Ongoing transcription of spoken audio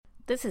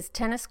This is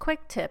Tennis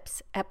Quick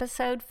Tips,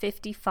 episode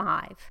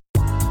 55.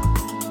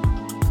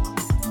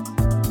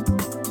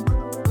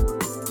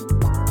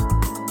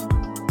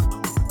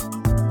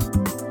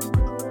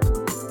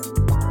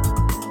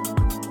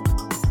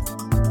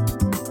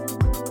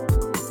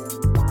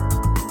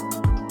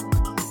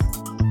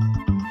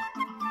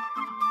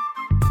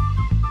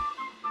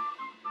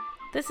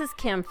 This is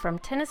Kim from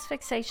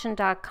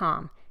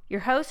TennisFixation.com, your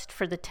host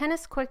for the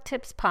Tennis Quick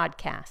Tips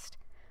podcast.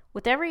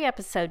 With every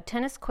episode,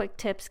 Tennis Quick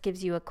Tips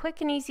gives you a quick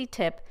and easy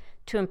tip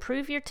to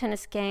improve your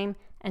tennis game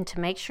and to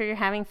make sure you're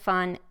having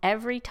fun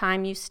every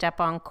time you step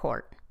on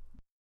court.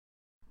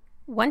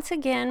 Once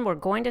again, we're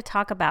going to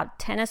talk about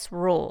tennis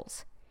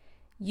rules.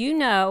 You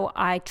know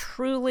I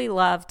truly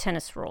love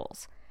tennis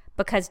rules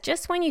because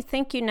just when you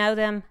think you know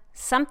them,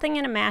 something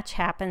in a match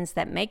happens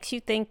that makes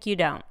you think you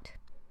don't.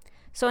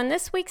 So in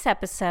this week's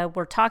episode,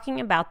 we're talking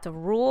about the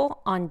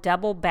rule on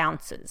double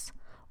bounces,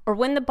 or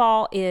when the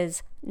ball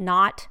is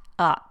not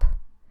up.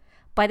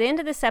 By the end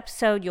of this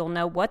episode, you'll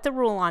know what the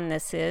rule on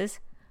this is,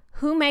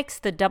 who makes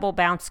the double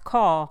bounce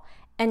call,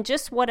 and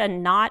just what a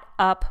not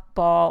up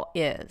ball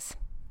is.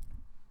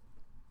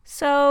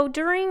 So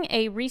during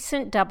a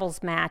recent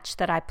doubles match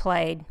that I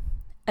played,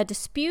 a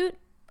dispute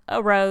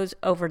arose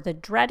over the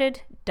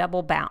dreaded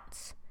double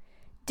bounce.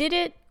 Did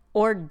it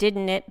or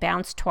didn't it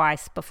bounce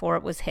twice before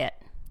it was hit?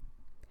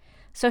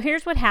 So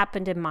here's what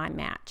happened in my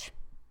match.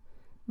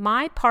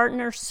 My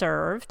partner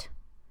served.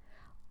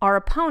 Our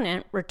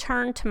opponent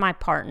returned to my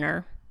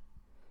partner.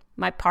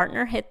 My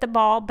partner hit the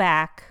ball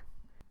back.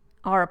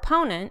 Our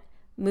opponent,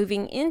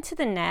 moving into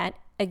the net,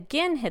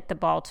 again hit the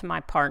ball to my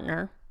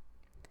partner.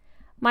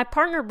 My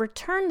partner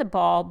returned the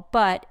ball,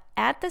 but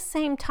at the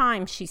same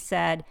time she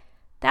said,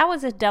 "That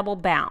was a double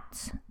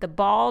bounce. The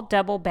ball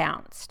double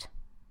bounced."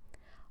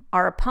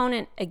 Our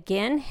opponent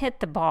again hit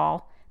the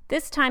ball,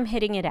 this time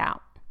hitting it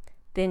out.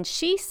 Then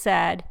she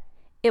said,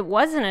 "It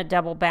wasn't a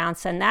double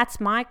bounce, and that's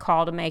my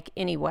call to make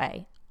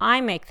anyway. I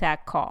make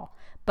that call,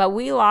 but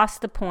we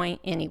lost the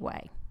point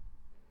anyway."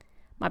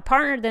 My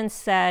partner then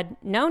said,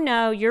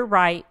 No, you're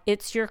right.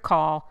 It's your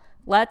call.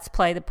 Let's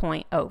play the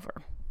point over."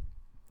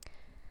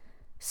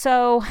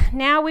 So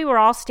now we were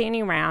all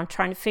standing around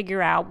trying to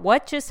figure out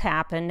what just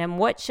happened and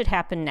what should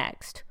happen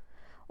next.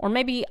 Or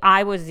maybe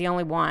I was the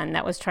only one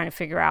that was trying to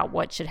figure out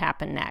what should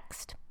happen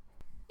next.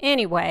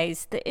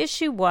 Anyways, the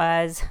issue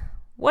was,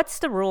 what's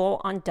the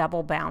rule on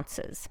double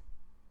bounces?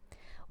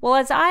 Well,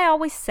 as I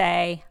always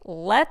say,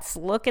 let's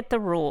look at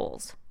the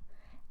rules.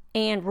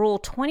 And Rule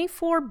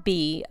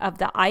 24B of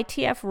the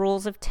ITF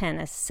Rules of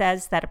Tennis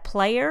says that a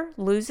player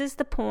loses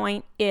the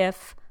point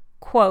if,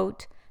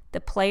 quote, "the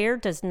player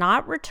does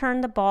not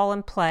return the ball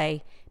in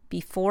play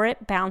before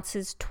it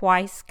bounces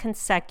twice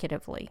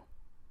consecutively,"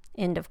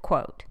 end of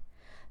quote.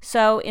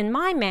 So in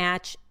my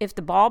match, if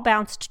the ball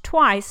bounced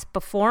twice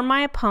before my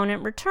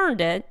opponent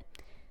returned it,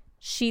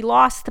 she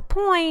lost the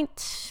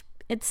point,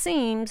 it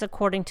seems,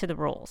 according to the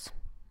rules.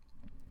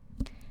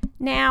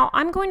 Now,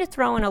 I'm going to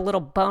throw in a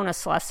little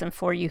bonus lesson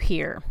for you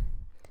here.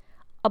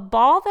 A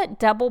ball that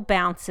double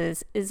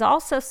bounces is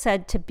also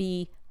said to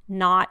be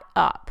not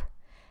up.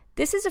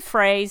 This is a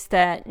phrase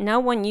that no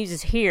one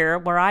uses here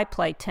where I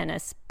play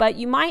tennis, but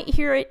you might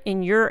hear it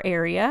in your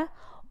area,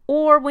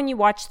 or when you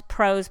watch the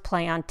pros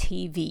play on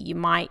TV, you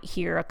might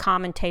hear a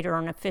commentator or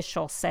an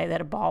official say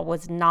that a ball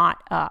was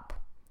not up.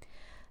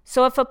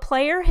 So if a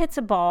player hits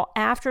a ball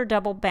after a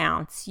double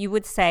bounce, you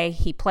would say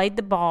he played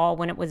the ball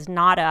when it was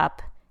not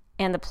up,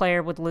 and the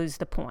player would lose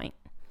the point.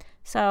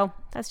 So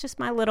that's just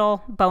my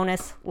little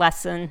bonus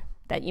lesson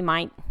that you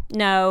might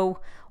know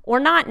or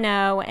not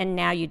know, and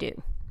now you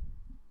do.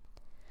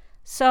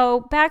 So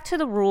back to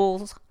the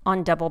rules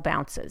on double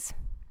bounces.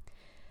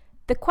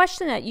 The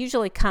question that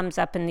usually comes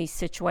up in these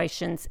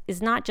situations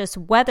is not just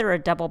whether a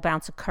double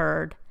bounce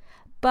occurred,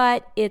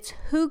 but it's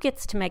who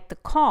gets to make the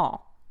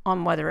call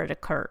on whether it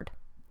occurred.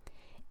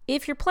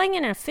 If you're playing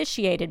in an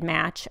officiated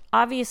match,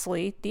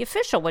 obviously the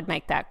official would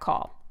make that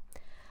call.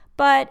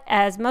 But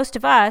as most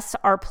of us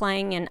are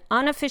playing in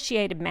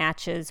unofficiated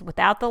matches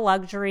without the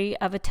luxury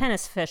of a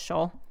tennis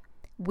official,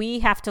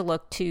 we have to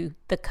look to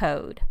the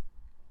code.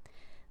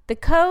 The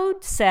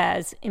code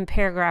says in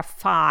paragraph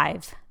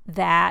 5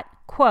 that,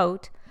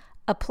 quote,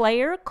 "a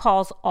player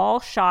calls all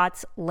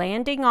shots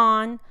landing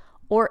on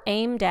or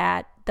aimed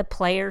at the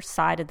player's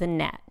side of the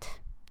net,"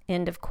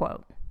 end of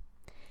quote.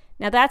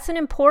 Now that's an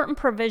important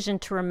provision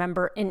to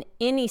remember in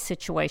any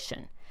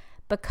situation,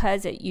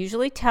 because it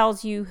usually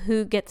tells you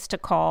who gets to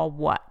call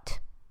what.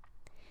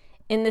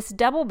 In this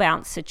double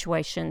bounce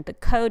situation, the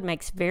code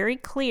makes very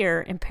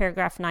clear in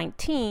paragraph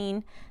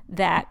 19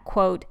 that,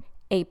 quote,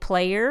 "a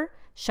player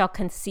shall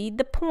concede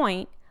the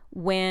point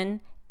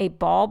when a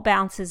ball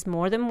bounces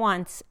more than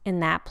once in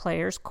that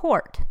player's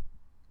court,"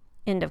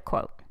 end of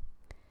quote.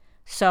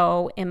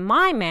 So in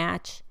my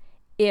match,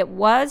 it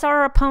was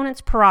our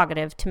opponent's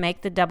prerogative to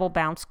make the double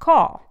bounce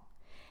call.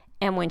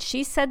 And when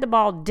she said the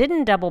ball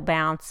didn't double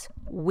bounce,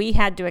 we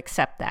had to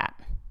accept that.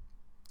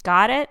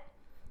 Got it?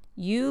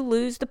 You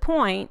lose the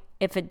point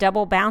if it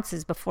double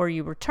bounces before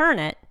you return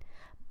it,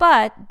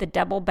 but the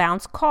double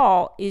bounce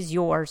call is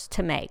yours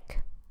to make.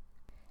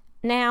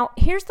 Now,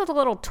 here's the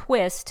little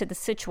twist to the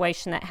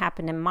situation that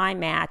happened in my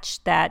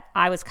match that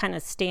I was kind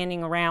of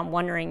standing around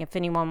wondering if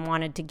anyone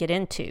wanted to get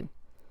into.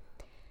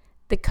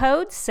 The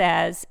code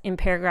says in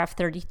paragraph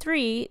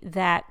 33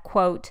 that,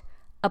 quote,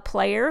 a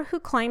player who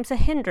claims a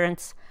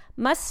hindrance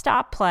must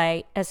stop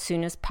play as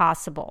soon as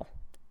possible,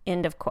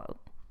 end of quote.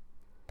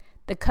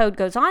 The code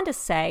goes on to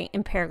say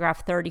in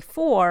paragraph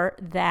 34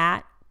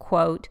 that,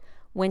 quote,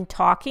 when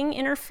talking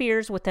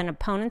interferes with an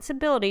opponent's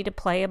ability to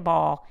play a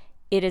ball,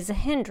 it is a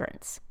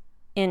hindrance,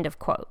 end of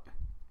quote.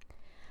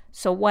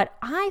 So what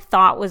I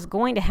thought was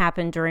going to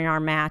happen during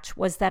our match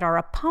was that our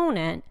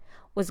opponent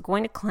was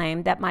going to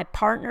claim that my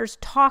partner's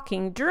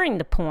talking during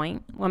the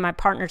point, when my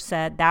partner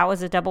said that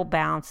was a double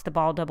bounce, the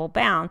ball double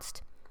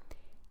bounced,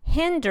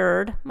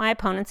 hindered my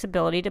opponent's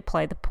ability to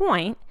play the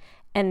point,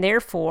 and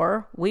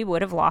therefore we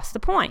would have lost the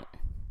point.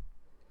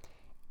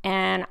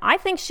 And I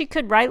think she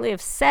could rightly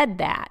have said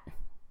that,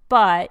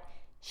 but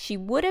she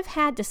would have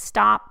had to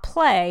stop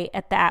play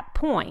at that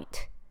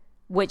point,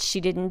 which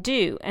she didn't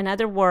do. In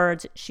other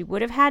words, she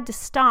would have had to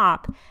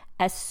stop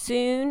as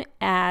soon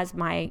as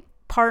my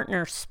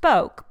partner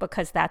spoke,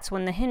 because that's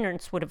when the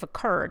hindrance would have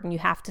occurred, and you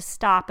have to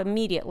stop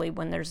immediately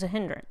when there's a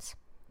hindrance.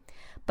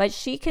 But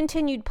she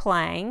continued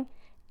playing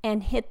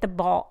and hit the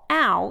ball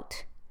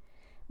out,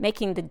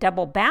 making the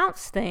double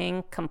bounce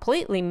thing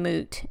completely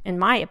moot, in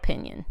my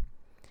opinion.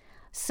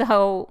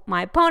 So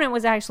my opponent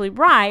was actually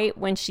right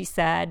when she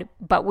said,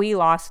 but we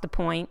lost the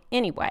point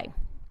anyway.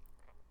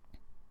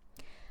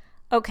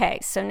 Okay,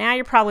 so now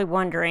you're probably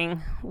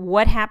wondering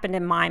what happened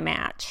in my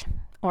match.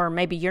 Or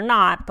maybe you're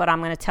not, but I'm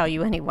going to tell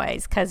you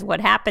anyways, because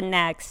what happened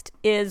next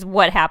is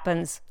what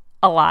happens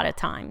a lot of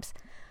times.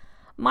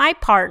 My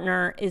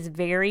partner is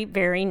very,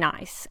 very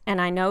nice, and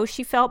I know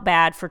she felt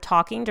bad for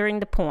talking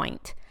during the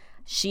point.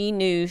 She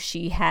knew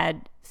she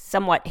had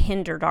somewhat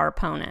hindered our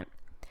opponent.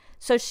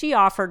 So she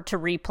offered to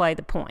replay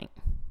the point,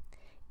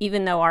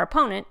 even though our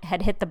opponent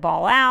had hit the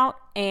ball out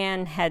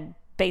and had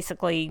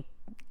basically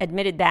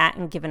admitted that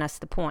and given us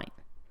the point.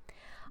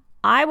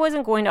 I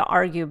wasn't going to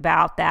argue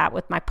about that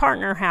with my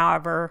partner,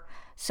 however,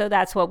 so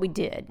that's what we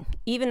did.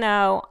 Even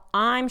though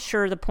I'm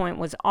sure the point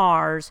was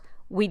ours,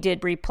 we did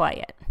replay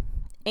it.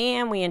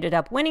 And we ended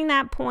up winning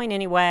that point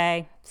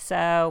anyway,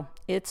 so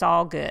it's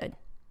all good.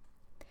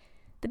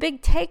 The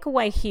big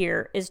takeaway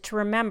here is to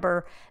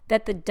remember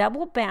that the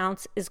double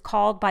bounce is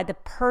called by the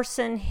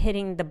person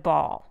hitting the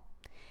ball.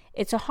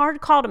 It's a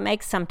hard call to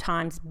make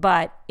sometimes,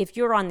 but if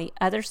you're on the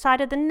other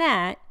side of the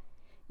net,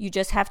 you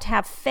just have to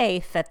have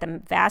faith that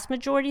the vast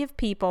majority of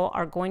people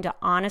are going to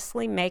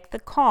honestly make the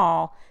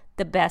call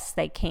the best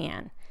they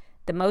can.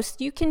 The most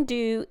you can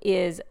do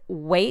is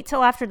wait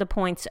till after the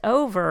point's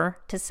over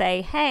to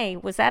say, hey,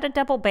 was that a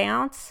double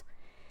bounce?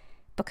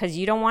 Because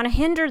you don't want to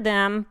hinder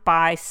them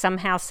by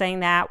somehow saying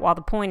that while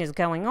the point is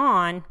going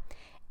on.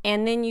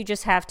 And then you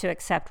just have to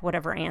accept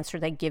whatever answer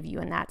they give you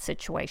in that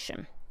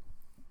situation.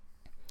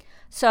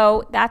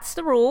 So that's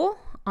the rule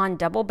on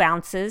double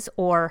bounces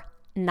or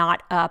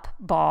not up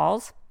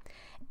balls.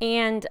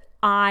 And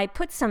I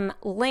put some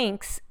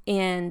links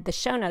in the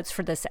show notes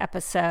for this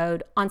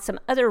episode on some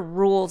other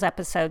rules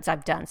episodes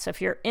I've done. So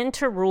if you're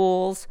into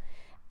rules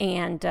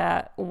and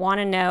want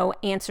to know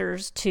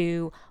answers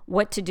to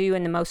what to do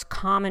in the most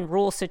common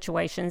rule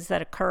situations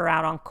that occur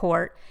out on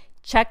court,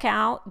 check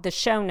out the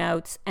show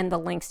notes and the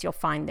links you'll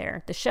find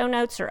there. The show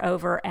notes are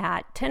over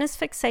at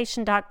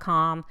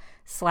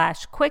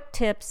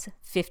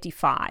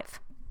tennisfixation.com/quicktips55.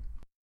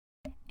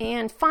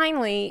 And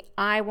finally,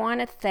 I want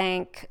to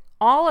thank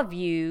all of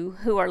you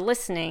who are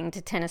listening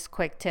to Tennis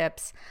Quick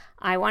Tips.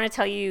 I want to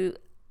tell you,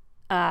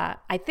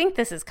 I think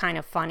this is kind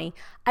of funny.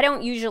 I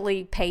don't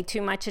usually pay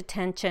too much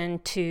attention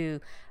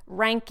to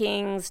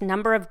rankings,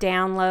 number of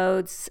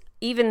downloads,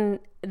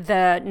 even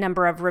the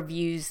number of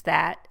reviews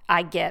that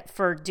I get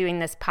for doing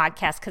this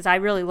podcast, because I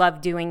really love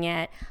doing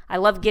it. I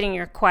love getting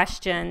your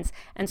questions,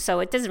 and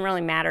so it doesn't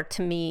really matter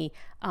to me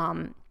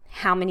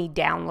how many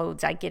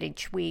downloads I get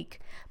each week.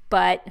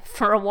 But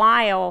for a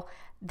while,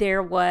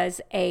 there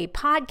was a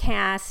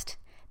podcast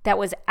that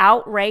was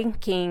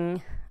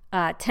outranking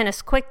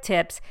Tennis Quick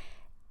Tips,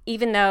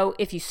 even though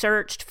if you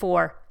searched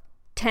for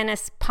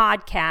tennis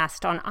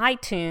podcast on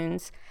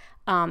iTunes,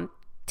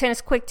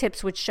 Tennis Quick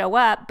Tips would show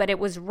up, but it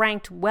was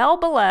ranked well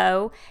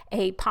below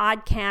a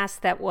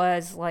podcast that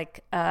was like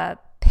a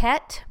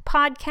pet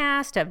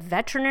podcast, a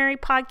veterinary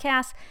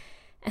podcast.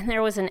 And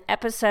there was an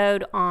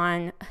episode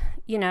on,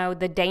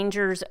 the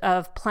dangers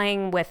of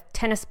playing with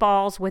tennis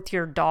balls with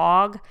your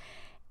dog.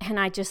 And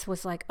I just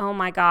was like, oh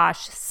my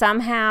gosh,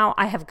 somehow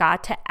I have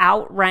got to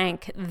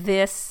outrank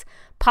this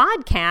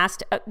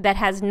podcast that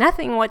has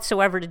nothing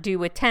whatsoever to do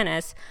with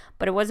tennis,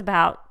 but it was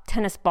about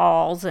tennis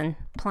balls and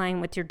playing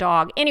with your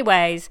dog.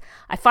 Anyways,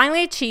 I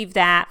finally achieved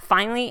that,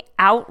 finally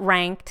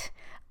outranked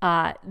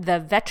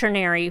the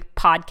veterinary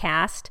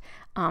podcast.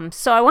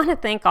 So I want to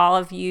thank all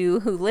of you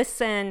who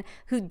listen,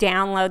 who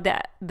download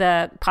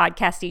the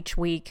podcast each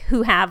week,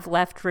 who have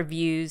left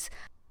reviews.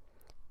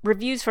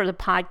 reviews for the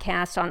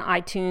podcast on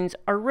iTunes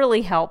are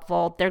really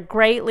helpful. They're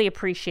greatly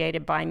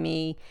appreciated by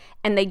me,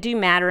 and they do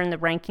matter in the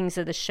rankings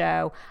of the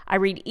show. I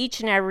read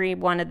each and every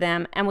one of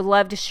them and would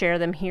love to share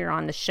them here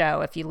on the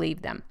show if you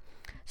leave them.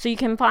 So you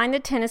can find the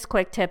Tennis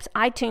Quick Tips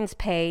iTunes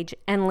page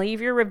and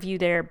leave your review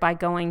there by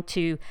going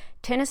to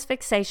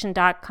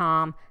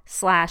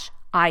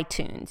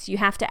tennisfixation.com/iTunes. You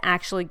have to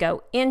actually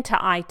go into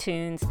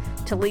iTunes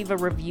to leave a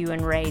review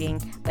and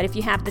rating, but if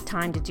you have the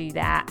time to do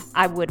that,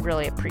 I would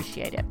really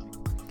appreciate it.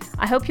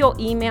 I hope you'll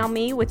email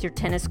me with your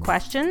tennis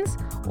questions,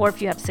 or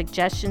if you have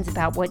suggestions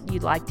about what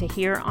you'd like to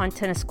hear on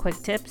Tennis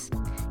Quick Tips.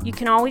 You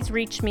can always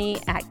reach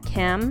me at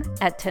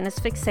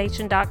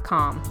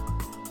kim@tennisfixation.com.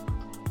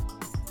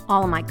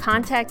 All of my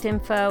contact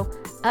info,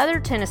 other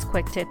Tennis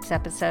Quick Tips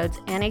episodes,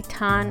 and a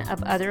ton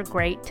of other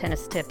great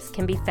tennis tips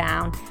can be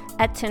found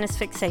at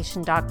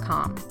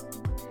tennisfixation.com.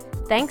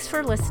 Thanks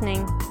for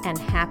listening, and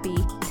happy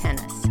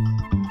tennis.